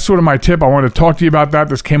anyway, that's sort of my tip. I wanted to talk to you about that.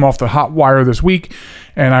 This came off the hot wire this week,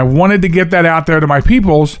 and I wanted to get that out there to my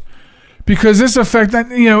peoples because this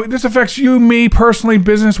affects you, me personally,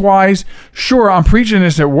 business-wise. Sure, I'm preaching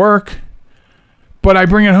this at work, but I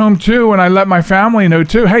bring it home too, and I let my family know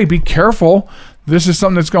too. Hey, be careful. This is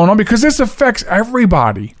something that's going on because this affects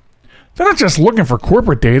everybody. They're not just looking for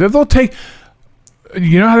corporate data. They'll take.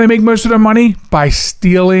 You know how they make most of their money? By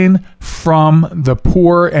stealing from the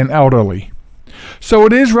poor and elderly. So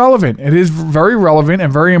it is relevant. It is very relevant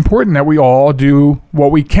and very important that we all do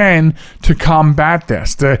what we can to combat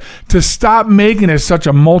this, to stop making it such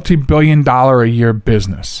a multi-billion-dollar a year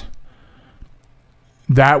business.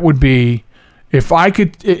 That would be, if I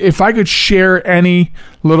could share any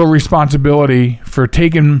little responsibility for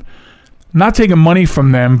not taking money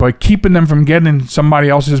from them, but keeping them from getting somebody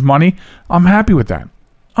else's money, I'm happy with that.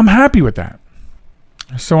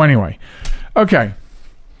 So anyway, okay.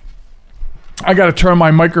 I got to turn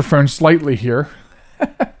my microphone slightly here.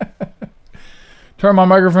 Turn my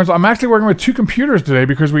microphones. I'm actually working with two computers today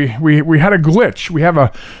because we had a glitch. We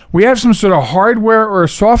have some sort of hardware or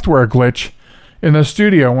software glitch in the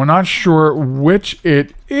studio. We're not sure which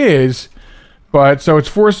it is, but so it's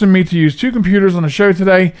forcing me to use two computers on the show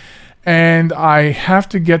today, and I have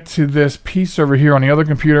to get to this piece over here on the other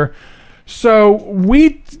computer. So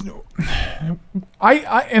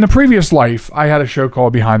I in a previous life, I had a show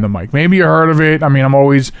called Behind the Mic. Maybe you heard of it. I mean, I'm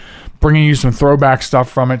always bringing you some throwback stuff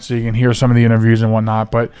from it so you can hear some of the interviews and whatnot.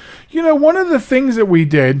 But, one of the things that we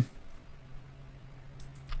did,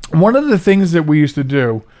 used to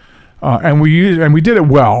do, and we did it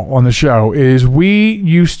well on the show, is we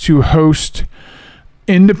used to host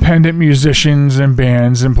independent musicians and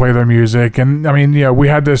bands and play their music. And, I mean, we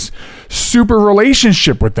had this super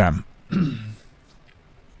relationship with them.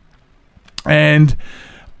 And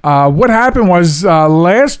what happened was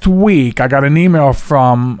last week I got an email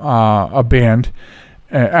from a band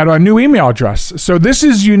at our new email address. So this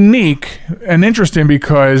is unique and interesting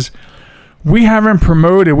because we haven't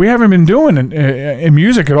been doing in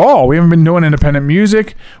music at all. We haven't been doing independent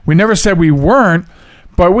music. We never said we weren't,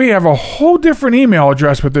 but we have a whole different email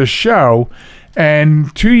address with this show.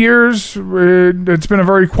 And 2 years, it's been a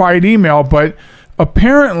very quiet email, but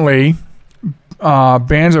apparently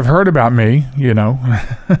bands have heard about me,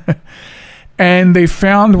 and they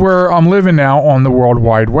found where I'm living now on the World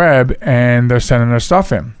Wide Web, and they're sending their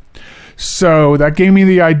stuff in. So that gave me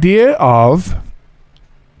the idea of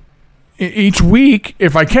each week,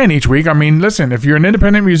 I mean, listen, if you're an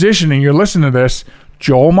independent musician and you're listening to this,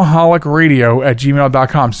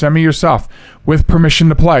 joelmichalecradio@gmail.com. Send me your stuff with permission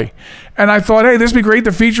to play. And I thought, hey, this would be great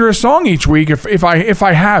to feature a song each week if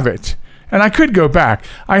I have it. And I could go back.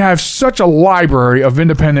 I have such a library of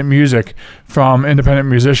independent music from independent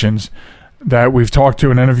musicians that we've talked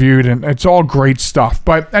to and interviewed, and it's all great stuff.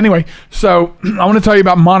 But anyway, so I want to tell you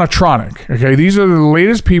about Monotronic. Okay, these are the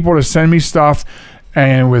latest people to send me stuff,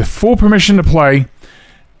 and with full permission to play.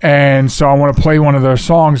 And so I want to play one of their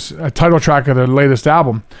songs, a title track of their latest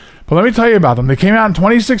album. But let me tell you about them. They came out in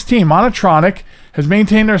 2016. Monotronic has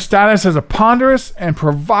maintained their status as a ponderous and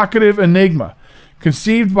provocative enigma.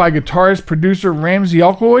 Conceived by guitarist-producer Ramsey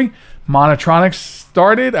Alkaloy, Monotronic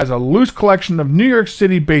started as a loose collection of New York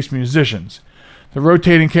City-based musicians. The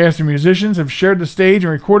rotating cast of musicians have shared the stage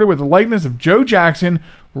and recorded with the likeness of Joe Jackson,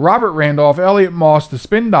 Robert Randolph, Elliot Moss, the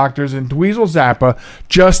Spin Doctors, and Dweezil Zappa,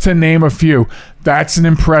 just to name a few. That's an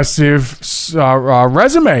impressive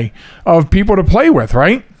resume of people to play with,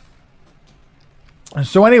 right?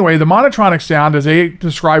 So anyway, the Monotronic sound, as they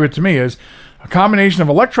describe it to me, is a combination of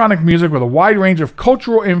electronic music with a wide range of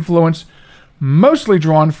cultural influence, mostly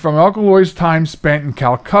drawn from Alkaloy's time spent in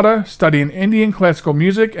Calcutta studying Indian classical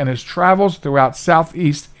music and his travels throughout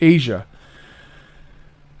Southeast Asia.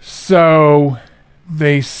 So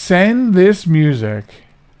they send this music,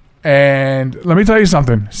 and let me tell you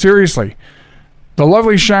something, seriously. The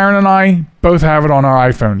lovely Sharon and I both have it on our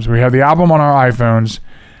iPhones. We have the album on our iPhones.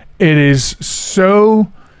 It is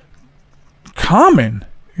so common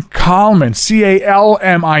Calming,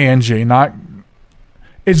 Calming, not.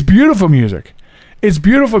 It's beautiful music. It's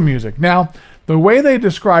beautiful music. Now, the way they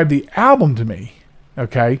describe the album to me,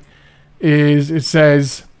 okay, is it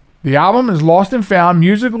says the album is lost and found.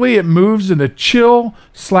 Musically, it moves in the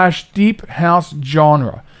chill/deep house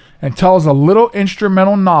genre and tells a little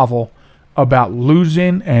instrumental novel about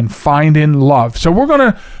losing and finding love. So we're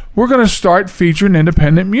gonna start featuring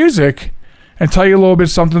independent music and tell you a little bit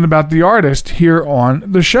something about the artist here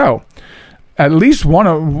on the show. At least one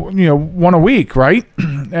a week, right?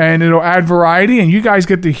 And it'll add variety, and you guys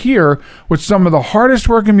get to hear what some of the hardest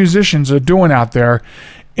working musicians are doing out there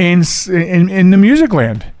in the music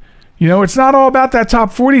land. It's not all about that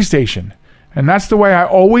top 40 station, and that's the way I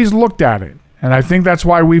always looked at it. And I think that's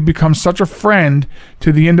why we've become such a friend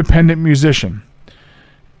to the independent musician,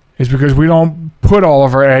 is because we don't put all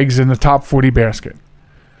of our eggs in the top 40 basket.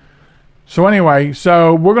 So anyway,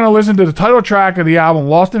 we're going to listen to the title track of the album,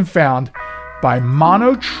 Lost and Found, by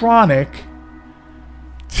Monotronic.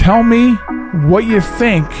 Tell me what you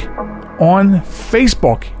think on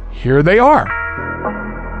Facebook. Here they are.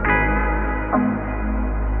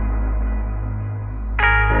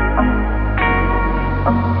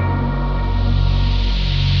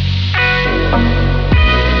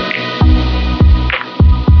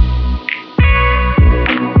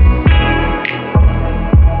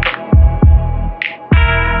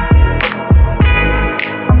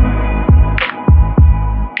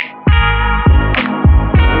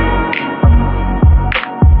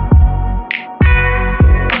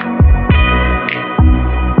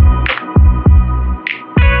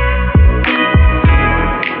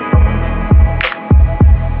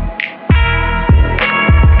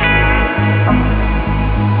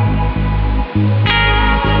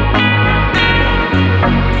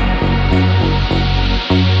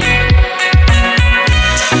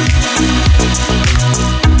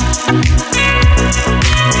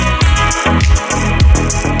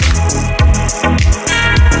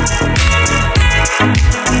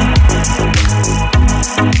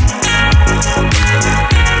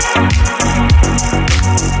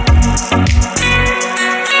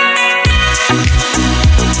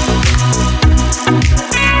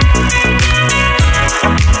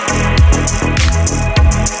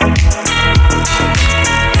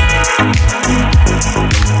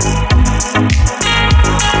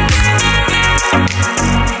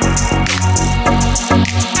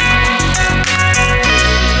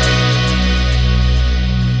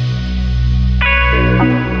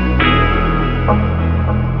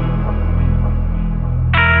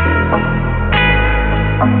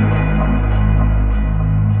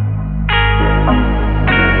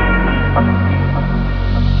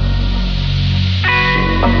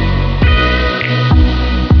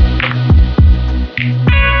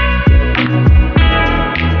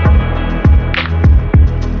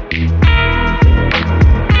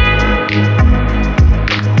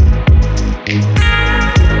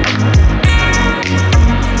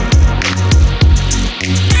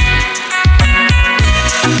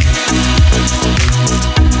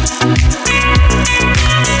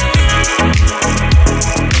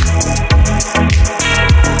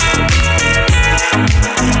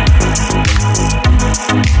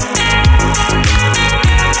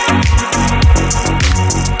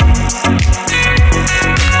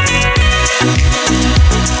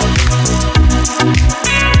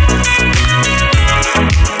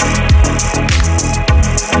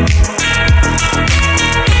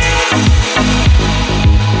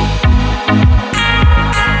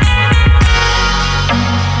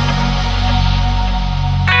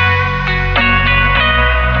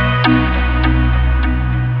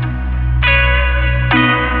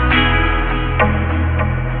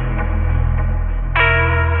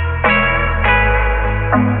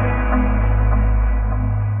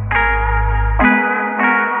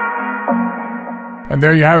 And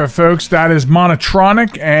there you have it, folks. That is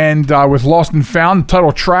Monotronic, and with Lost and Found,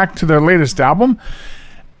 title track to their latest album.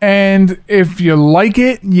 And if you like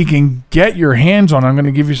it, you can get your hands on it. I'm going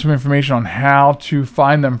to give you some information on how to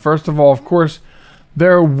find them. First of all, of course,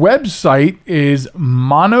 their website is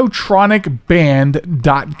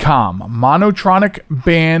monotronicband.com.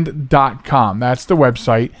 Monotronicband.com. That's the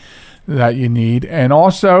website that you need. And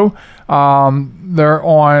also, they're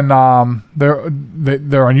on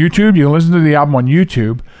YouTube. You can listen to the album on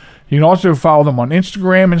YouTube. You can also follow them on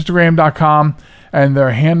Instagram, instagram.com, and their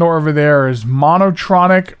handle over there is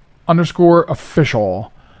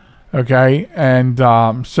monotronic_official. Okay, and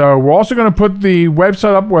so we're also going to put the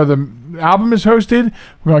website up where the album is hosted.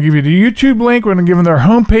 We're going to give you the YouTube link. We're going to give them their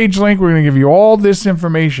homepage link. We're going to give you all this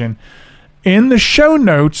information. in the show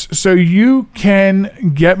notes so you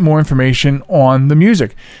can get more information on the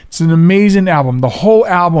music. It's an amazing album. The whole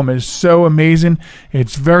album is so amazing.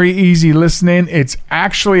 It's very easy listening. It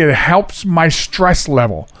helps my stress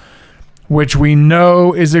level, which we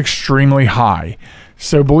know is extremely high.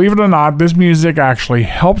 So believe it or not, this music actually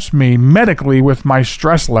helps me medically with my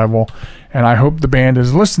stress level. And I hope the band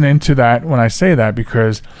is listening to that when I say that,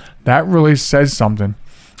 because that really says something.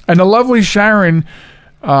 And the lovely Sharon,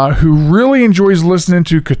 who really enjoys listening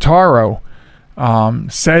to Kitaro,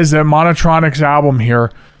 says that Monotronic's album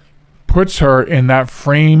here puts her in that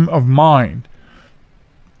frame of mind.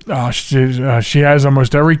 She has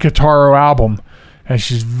almost every Kitaro album, and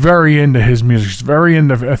she's very into his music. She's very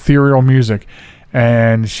into ethereal music.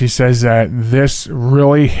 And she says that this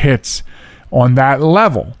really hits on that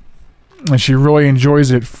level. And she really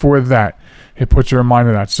enjoys it for that. It puts her in mind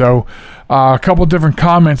of that. So a couple different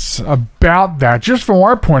comments about that, just from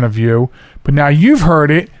our point of view. But now you've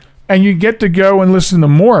heard it, and you get to go and listen to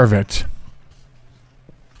more of it.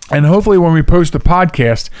 And hopefully when we post the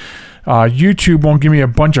podcast, YouTube won't give me a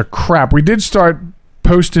bunch of crap. We did start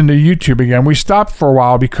posting to YouTube again. We stopped for a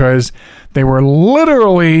while because they were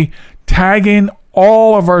literally tagging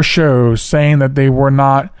all of our shows, saying that they were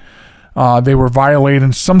not, they were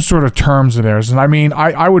violating some sort of terms of theirs. And I mean,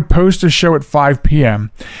 I would post a show at 5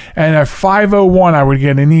 p.m. and at 5:01 I would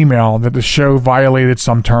get an email that the show violated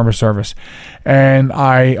some term of service. And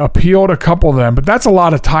I appealed a couple of them, but that's a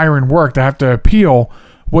lot of tiring work to have to appeal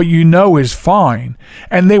what you know is fine.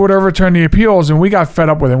 And they would overturn the appeals, and we got fed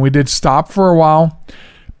up with it. We did stop for a while,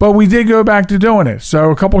 but we did go back to doing it.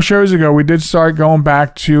 So a couple shows ago, we did start going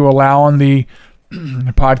back to allowing the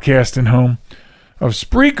podcasting home of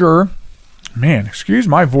Spreaker, man, excuse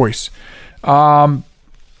my voice, post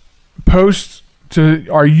to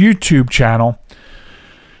our YouTube channel.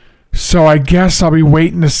 So I guess I'll be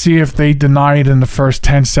waiting to see if they deny it in the first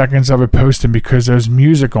 10 seconds of it posting, because there's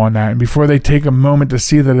music on that. And before they take a moment to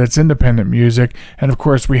see that it's independent music, and of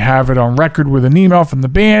course we have it on record with an email from the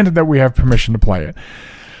band that we have permission to play it.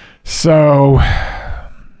 So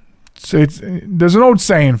there's an old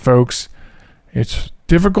saying, folks. It's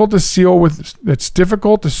difficult to soar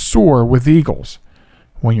with eagles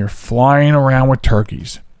when you're flying around with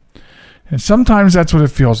turkeys. And sometimes that's what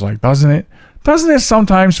it feels like, doesn't it? Doesn't it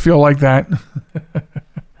sometimes feel like that?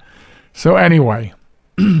 So anyway,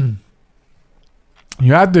 you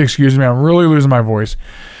have to excuse me. I'm really losing my voice.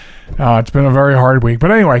 It's been a very hard week.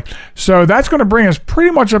 But anyway, so that's going to bring us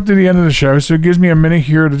pretty much up to the end of the show. So it gives me a minute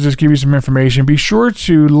here to just give you some information. Be sure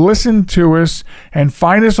to listen to us and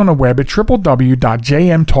find us on the web at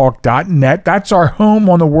www.jmtalk.net. That's our home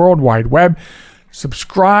on the World Wide Web.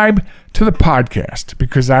 Subscribe to the podcast,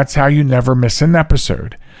 because that's how you never miss an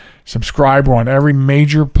episode. Subscribe. We're on every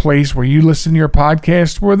major place where you listen to your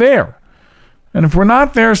podcast. We're there. And if we're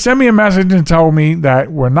not there, send me a message and tell me that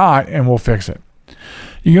we're not, and we'll fix it.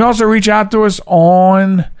 You can also reach out to us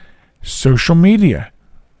on social media.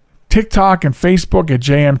 TikTok and Facebook at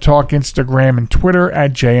JM Talk, Instagram and Twitter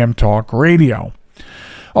at JM Talk Radio.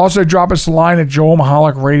 Also, drop us a line at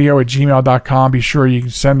joelmichalecradio@gmail.com. Be sure you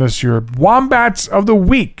can send us your Wombats of the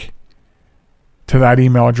Week to that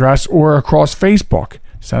email address, or across Facebook.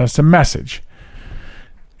 Send us a message.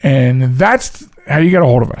 And that's how you get a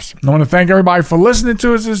hold of us. I want to thank everybody for listening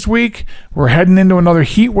to us this week. We're heading into another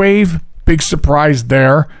heat wave. Big surprise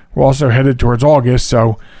there. We're also headed towards August,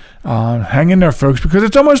 so hang in there, folks, because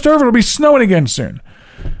it's almost over. It'll be snowing again soon.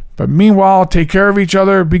 But meanwhile, take care of each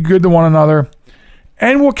other. Be good to one another.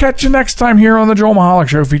 And we'll catch you next time here on the Joel Michalec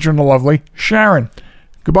Show, featuring the lovely Sharon.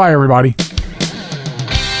 Goodbye, everybody.